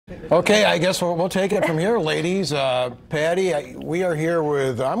Okay, I guess we'll take it from here, ladies. Patty, we are here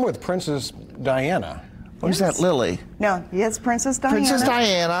I'm with Princess Diana. What is that, Lily? No, yes, Princess Diana. Princess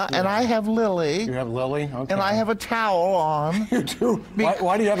Diana, and I have Lily. You have Lily? Okay. And I have a towel on. You do?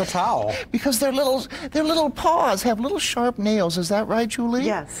 Why do you have a towel? Because their little paws have little sharp nails. Is that right, Julie?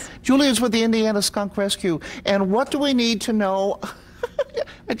 Yes. Julie is with the Indiana Skunk Rescue. And what do we need to know?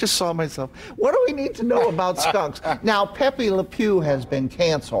 I just saw myself. What do we need to know about skunks? Now, Pepe Le Pew has been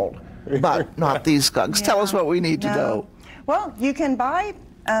canceled, but not these skunks. Yeah. Tell us what we need to know. Well, you can buy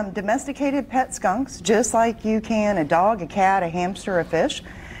domesticated pet skunks just like you can a dog, a cat, a hamster, a fish.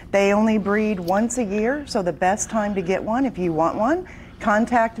 They only breed once a year, so the best time to get one, if you want one,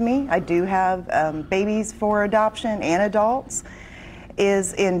 contact me. I do have babies for adoption and adults,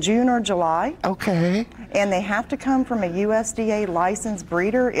 is in June or July. Okay. And they have to come from a USDA licensed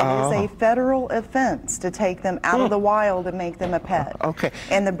breeder. It is a federal offense to take them out of the wild and make them a pet. Okay.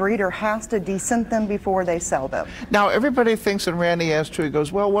 And the breeder has to descent them before they sell them. Now, everybody thinks, and Randy asked too, he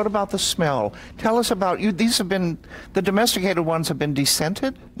goes, well, what about the smell? Tell us about you. These have been, the domesticated ones have been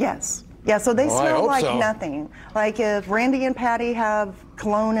descented? Yes. Yeah, so they smell like nothing. Like if Randy and Patty have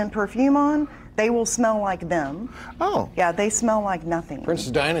cologne and perfume on, they will smell like them. Oh. Yeah, they smell like nothing.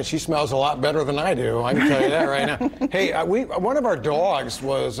 Princess Diana, she smells a lot better than I do. I can tell you that right now. Hey, one of our dogs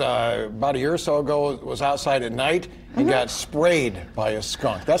was, about a year or so ago, was outside at night and got sprayed by a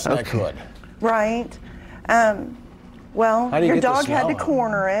skunk. That's not good. Right. Well, your dog had to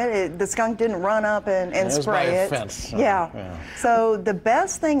corner it. The skunk didn't run up and spray it. Fence, so, yeah. So the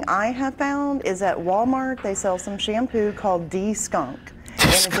best thing I have found is at Walmart, they sell some shampoo called D-Skunk. And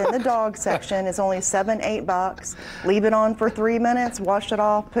it's in the dog section. It's only $7, $8. Leave it on for 3 minutes, wash it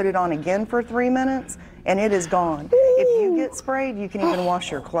off, put it on again for 3 minutes, and it is gone. If you get sprayed, you can even wash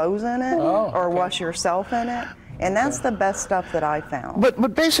your clothes in it or wash yourself in it. And that's the best stuff that I found.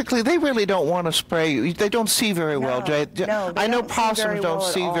 But basically, they really don't want to spray you. They don't see very well. No, I know possums don't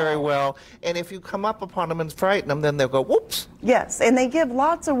see very well. And if you come up upon them and frighten them, then they'll go, whoops. Yes, and they give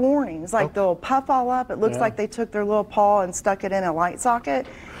lots of warnings. Like they'll puff all up. It looks like they took their little paw and stuck it in a light socket.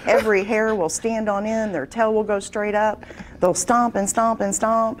 Every hair will stand on end. Their tail will go straight up. They'll stomp and stomp and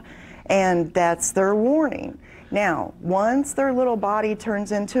stomp. And that's their warning. Now, once their little body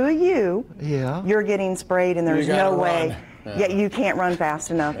turns into a U, you're getting sprayed, and there's no way. Yeah, you can't run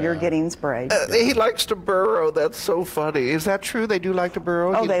fast enough. You're getting sprayed. He likes to burrow. That's so funny. Is that true? They do like to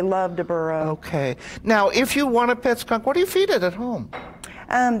burrow? Oh, they love to burrow. Okay. Now, if you want a pet skunk, what do you feed it at home?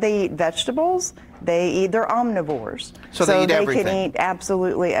 They eat vegetables. They're omnivores. So they eat everything. Can eat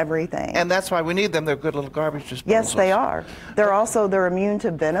absolutely everything. And that's why we need them. They're good little garbage disposals. Yes, they are. They're immune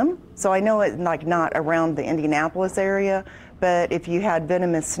to venom. So I know it's like not around the Indianapolis area, but if you had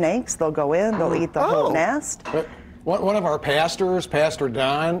venomous snakes, they'll go in, they'll eat the whole nest. But one of our pastors, Pastor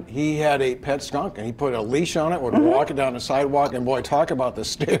Don, he had a pet skunk, and he put a leash on it, would walk it down the sidewalk, and boy, talk about the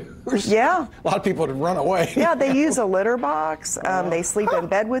stairs. Yeah. A lot of people would run away. Yeah, they use a litter box. They sleep in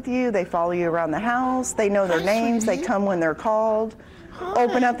bed with you. They follow you around the house. They know their names. They come when they're called.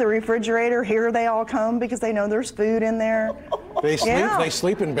 Open up the refrigerator. Here they all come because they know there's food in there. They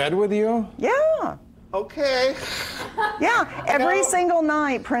sleep in bed with you? Yeah. Okay. Yeah, every single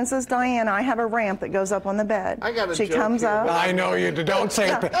night, Princess Diana, I have a ramp that goes up on the bed. I got a She joke comes here. up. I know you do. Don't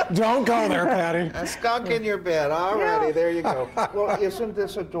say it. Don't go there, Patty. A skunk in your bed. All righty, there you go. Well, isn't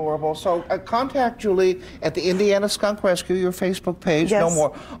this adorable? So contact Julie at the Indiana Skunk Rescue, your Facebook page, no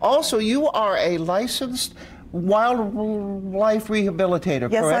more. Also, you are a licensed wildlife rehabilitator,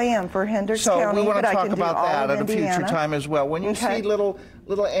 correct? Yes, I am, for Hendricks County. So we want to talk about that at a Indiana. future time as well. When you see little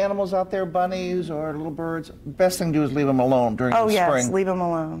animals out there, bunnies or little birds, best thing to do is leave them alone during the spring. Oh, yes, leave them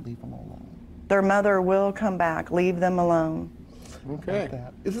alone. Leave them alone. Their mother will come back. Leave them alone. Okay.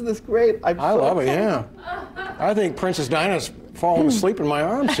 Isn't this great? I love it, yeah. I think Princess Diana's falling asleep in my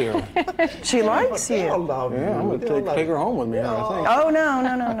arms here. She likes you. They'll love you. Yeah, I'm going to take her home with me, I think. Oh,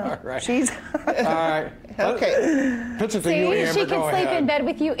 no. All right. She's... All right. Okay. Pitch it to you, Amber. She can sleep in bed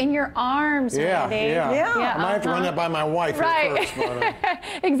with you in your arms, Randy. Yeah. I might have to run that by my wife first. But,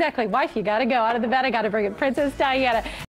 Exactly. Wife, you got to go out of the bed. I got to bring in Princess Diana.